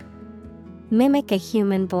 mimic a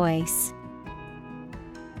human voice.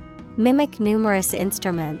 Mimic numerous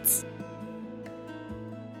instruments.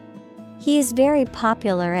 He is very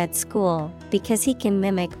popular at school because he can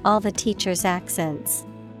mimic all the teachers' accents.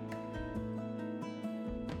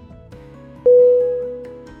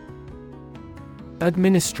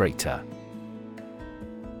 Administrator.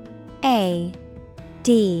 A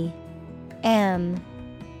D M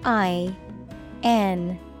I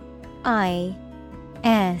N I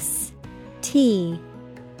S T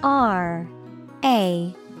R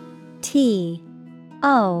A T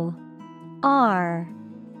O R.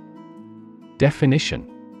 Definition: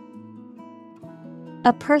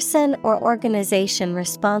 a person or organization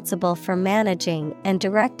responsible for managing and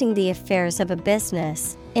directing the affairs of a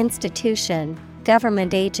business, institution,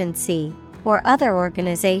 government agency, or other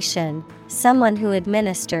organization, someone who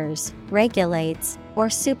administers, regulates, or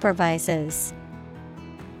supervises.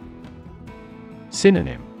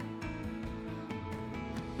 Synonym: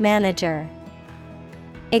 manager,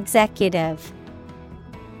 executive,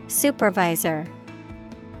 supervisor.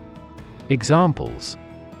 Examples: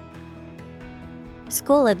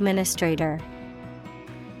 school administrator,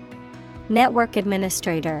 network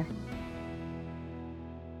administrator.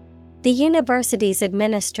 The university's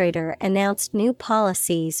administrator announced new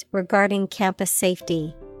policies regarding campus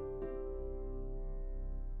safety.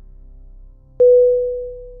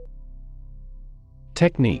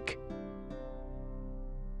 Technique.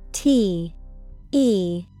 Technique.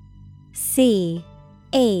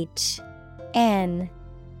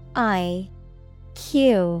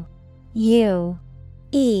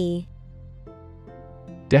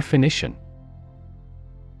 Definition.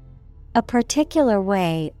 A particular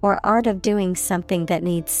way or art of doing something that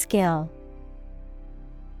needs skill.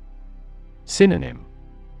 Synonym.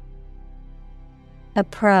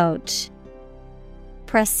 Approach,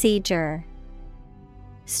 procedure,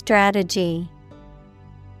 strategy.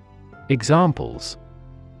 Examples.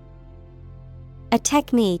 A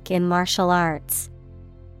technique in martial arts.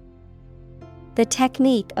 The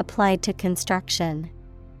technique applied to construction.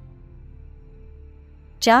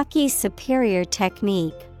 Jockey's superior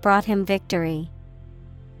technique brought him victory.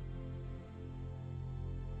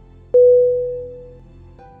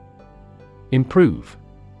 Improve.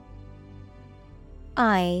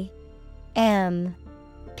 IMPROVE.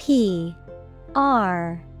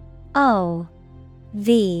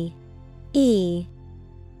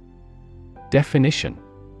 Definition.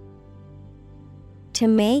 To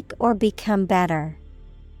make or become better.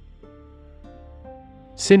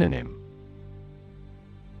 Synonym.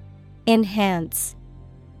 Enhance,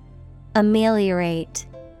 ameliorate,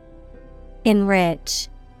 enrich.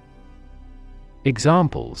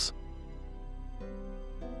 Examples.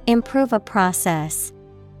 Improve a process.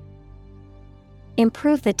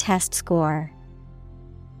 Improve the test score.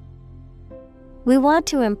 We want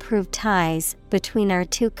to improve ties between our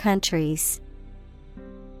two countries.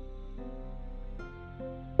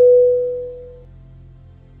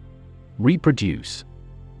 Reproduce.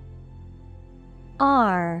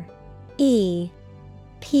 REPRODUCE.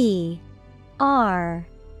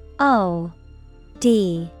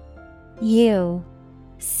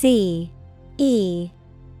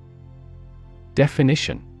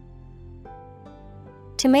 Definition.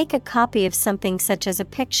 To make a copy of something such as a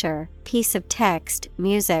picture, piece of text,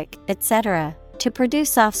 music, etc., to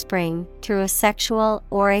produce offspring through a sexual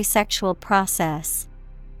or asexual process.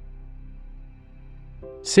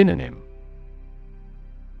 Synonym.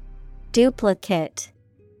 Duplicate,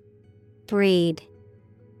 breed,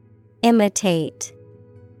 imitate.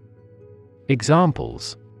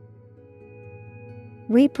 Examples.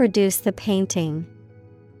 Reproduce the painting.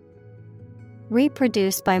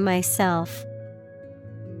 Reproduce by myself.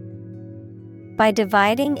 By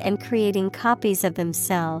dividing and creating copies of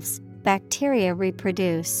themselves, bacteria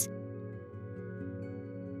reproduce.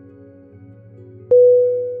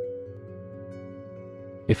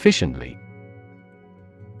 Efficiently.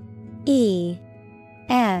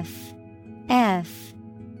 EFFICIENTLY.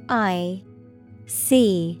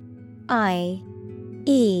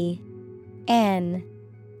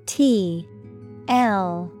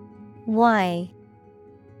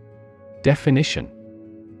 Definition.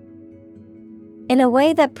 In a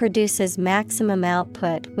way that produces maximum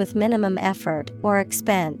output with minimum effort or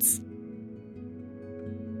expense.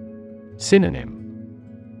 Synonym.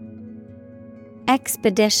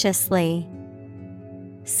 Expeditiously,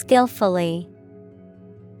 skillfully,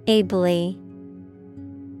 ably.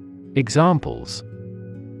 Examples.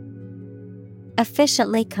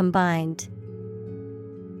 Efficiently combined.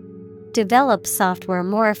 Develop software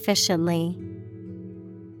more efficiently.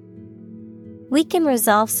 We can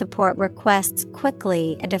resolve support requests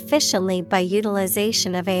quickly and efficiently by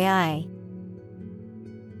utilization of AI.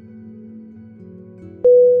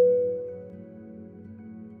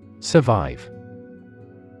 Survive.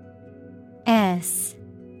 SURVIVE.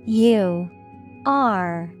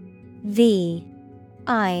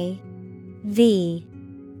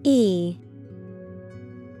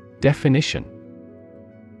 Definition.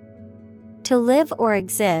 To live or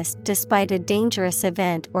exist despite a dangerous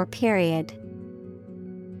event or period.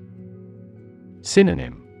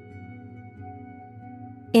 Synonym.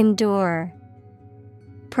 Endure,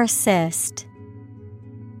 persist,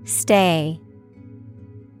 stay.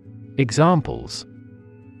 Examples.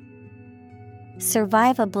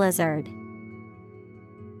 Survive a blizzard.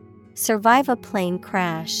 Survive a plane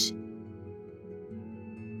crash.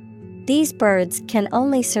 These birds can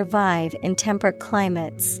only survive in temperate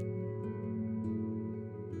climates.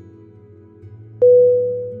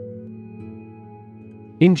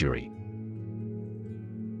 Injury.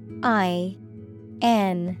 INJURY.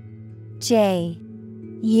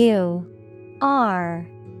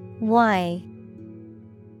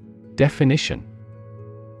 Definition.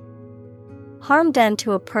 Harm done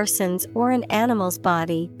to a person's or an animal's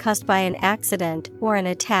body caused by an accident or an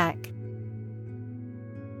attack.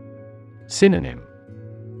 Synonym.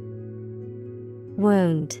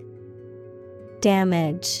 Wound,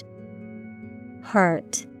 damage,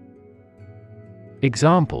 hurt.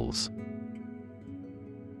 Examples.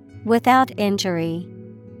 Without injury.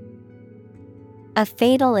 A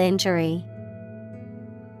fatal injury.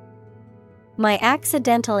 My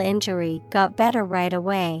accidental injury got better right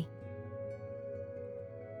away.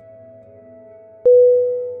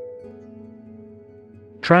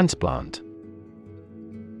 Transplant.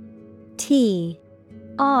 T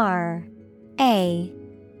R A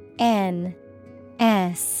N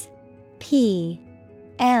S P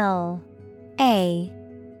L A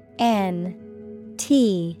N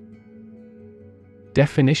T.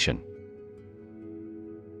 Definition.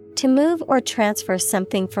 To move or transfer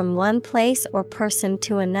something from one place or person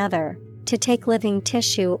to another, to take living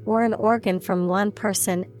tissue or an organ from one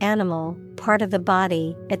person, animal, part of the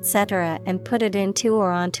body, etc., and put it into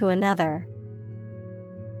or onto another.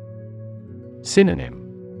 Synonym.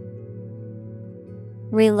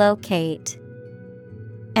 Relocate,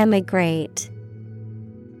 emigrate,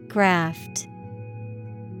 graft.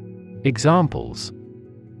 Examples.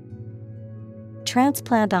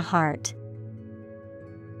 Transplant a heart.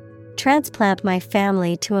 Transplant my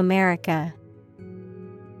family to America.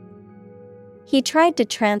 He tried to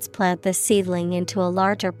transplant the seedling into a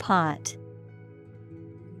larger pot.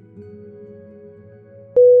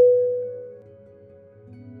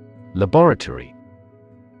 Laboratory.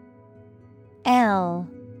 L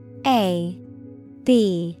A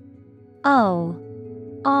B O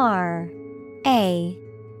R A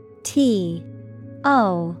T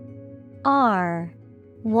O R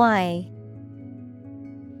Y.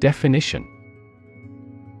 Definition.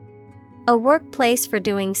 A workplace for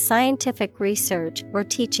doing scientific research or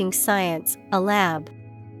teaching science, a lab.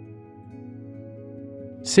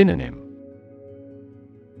 Synonym.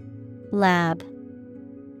 Lab,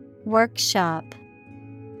 workshop,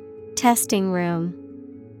 testing room.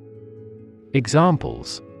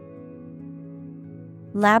 Examples.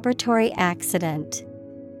 Laboratory accident.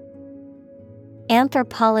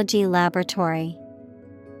 Anthropology laboratory.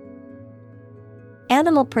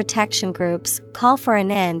 Animal protection groups call for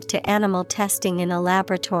an end to animal testing in a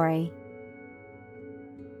laboratory.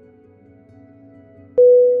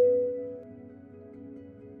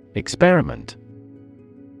 Experiment.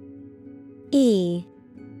 E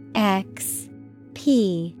X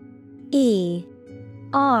P E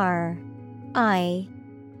R I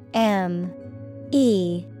M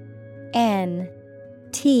E N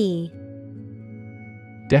T.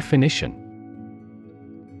 Definition.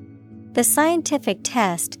 The scientific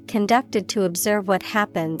test conducted to observe what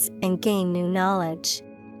happens and gain new knowledge.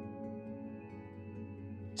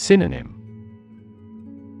 Synonym.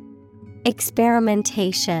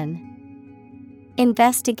 Experimentation,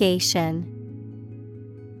 investigation.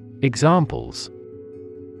 Examples.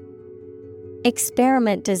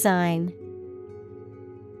 Experiment design.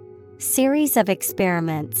 Series of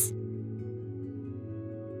experiments.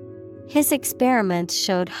 His experiments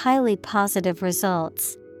showed highly positive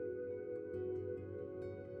results.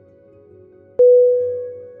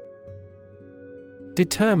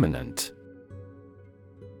 Determinant.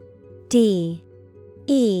 D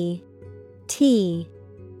E T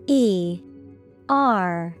E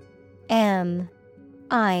R M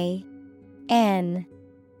I N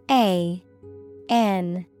A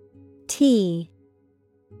N T.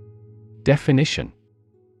 Definition.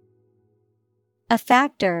 A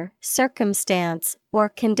factor, circumstance, or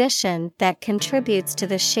condition that contributes to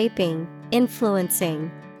the shaping,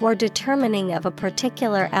 influencing, or determining of a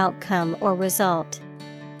particular outcome or result.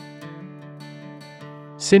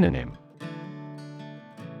 Synonym.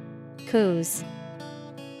 Cause,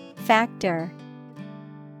 factor,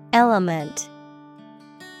 element.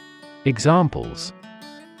 Examples.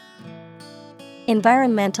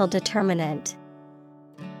 Environmental determinant.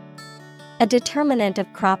 A determinant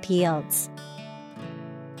of crop yields.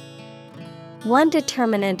 One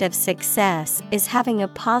determinant of success is having a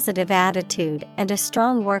positive attitude and a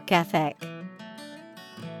strong work ethic.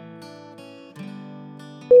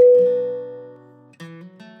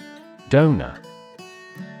 Donor.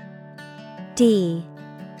 D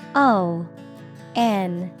O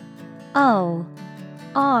N O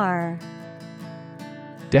R.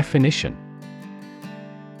 Definition.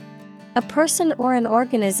 A person or an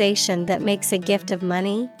organization that makes a gift of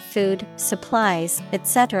money, food, supplies,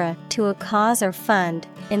 etc. to a cause or fund.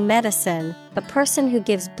 In medicine, a person who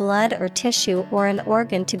gives blood or tissue or an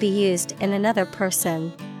organ to be used in another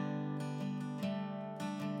person.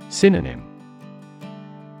 Synonym.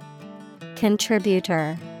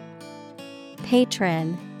 Contributor,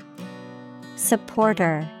 patron,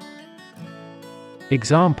 supporter.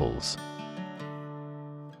 Examples.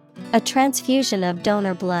 A transfusion of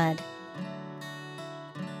donor blood.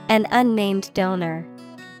 An unnamed donor.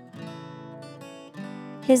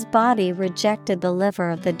 His body rejected the liver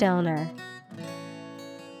of the donor.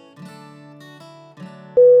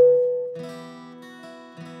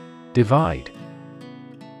 Divide.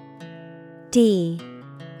 D-I-V-I-D-E.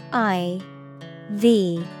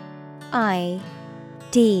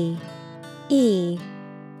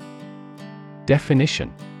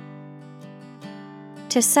 Definition.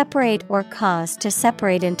 To separate or cause to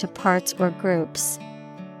separate into parts or groups.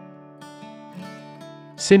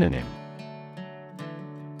 Synonym.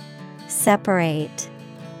 Separate,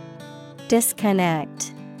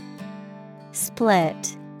 disconnect,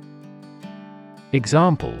 split.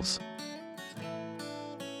 Examples.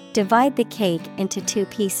 Divide the cake into 2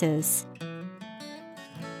 pieces.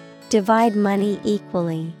 Divide money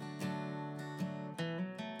equally.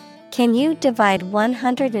 Can you divide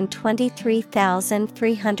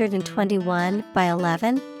 123,321 by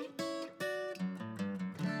 11?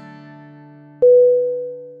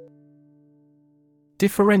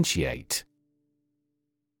 Differentiate.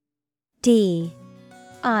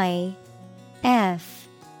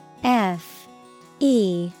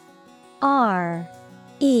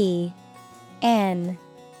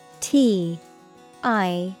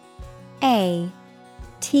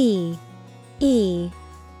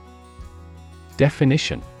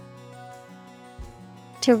 Definition.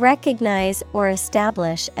 To recognize or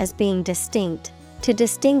establish as being distinct, to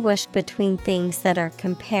distinguish between things that are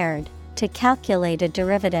compared, to calculate a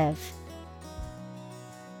derivative.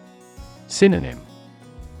 Synonym.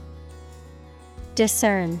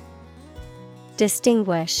 Discern,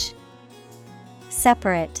 distinguish,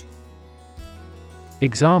 separate.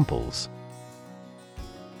 Examples.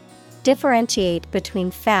 Differentiate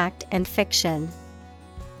between fact and fiction.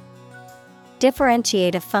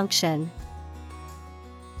 Differentiate a function.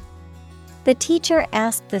 The teacher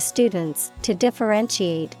asked the students to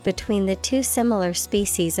differentiate between the 2 similar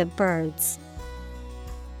species of birds.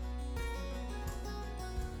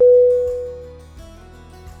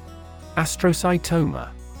 Astrocytoma.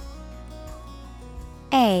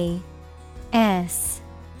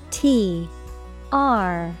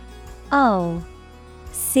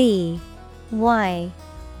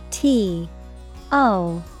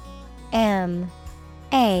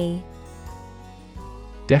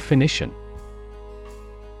 Definition.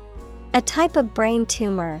 A type of brain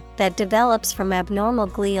tumor that develops from abnormal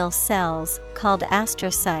glial cells called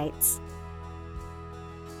astrocytes.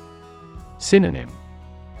 Synonym.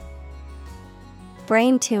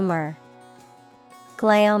 Brain tumor,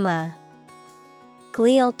 glioma,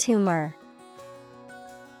 glial tumor.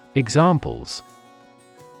 Examples.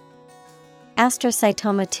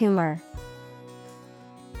 Astrocytoma tumor,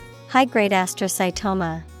 high-grade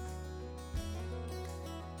astrocytoma.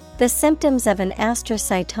 The symptoms of an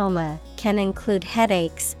astrocytoma can include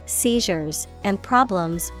headaches, seizures, and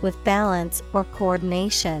problems with balance or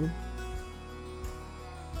coordination.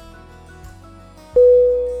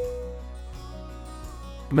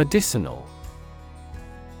 Medicinal.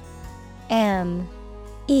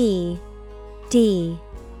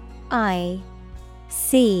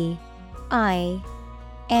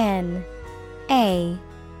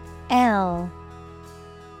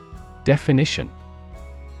 Definition.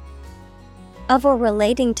 Of or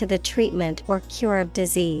relating to the treatment or cure of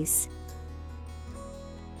disease.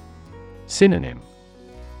 Synonym.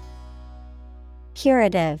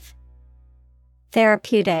 Curative,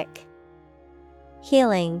 therapeutic,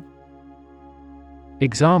 healing.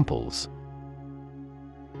 Examples.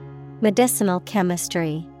 Medicinal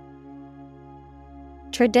chemistry.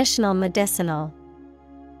 Traditional medicinal.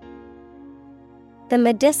 The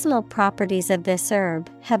medicinal properties of this herb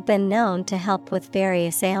have been known to help with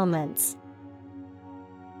various ailments.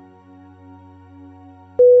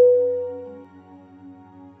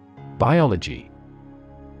 Biology.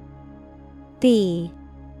 B-I-O-L-O-G-Y.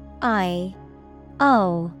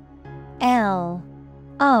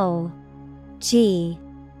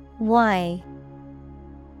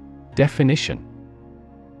 Definition.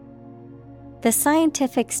 The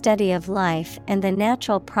scientific study of life and the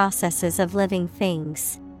natural processes of living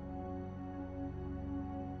things.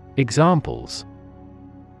 Examples.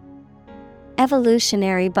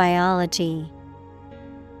 Evolutionary biology.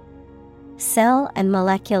 Cell and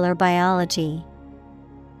molecular biology.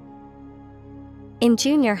 In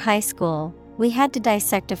junior high school, we had to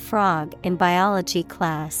dissect a frog in biology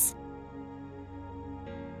class.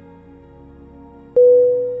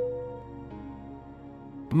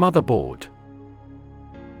 Motherboard.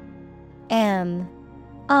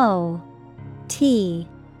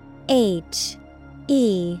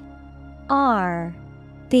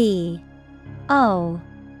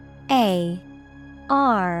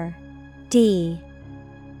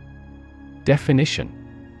 Definition.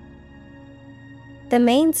 The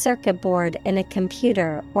main circuit board in a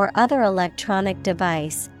computer or other electronic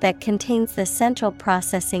device that contains the central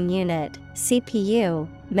processing unit, CPU,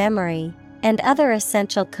 memory, and other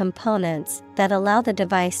essential components that allow the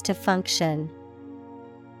device to function.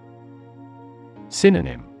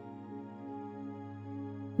 Synonym: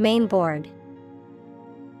 Mainboard.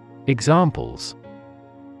 Examples: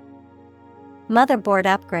 Motherboard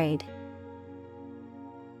upgrade.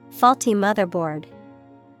 Faulty motherboard.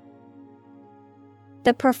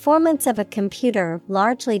 The performance of a computer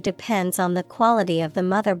largely depends on the quality of the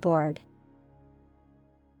motherboard.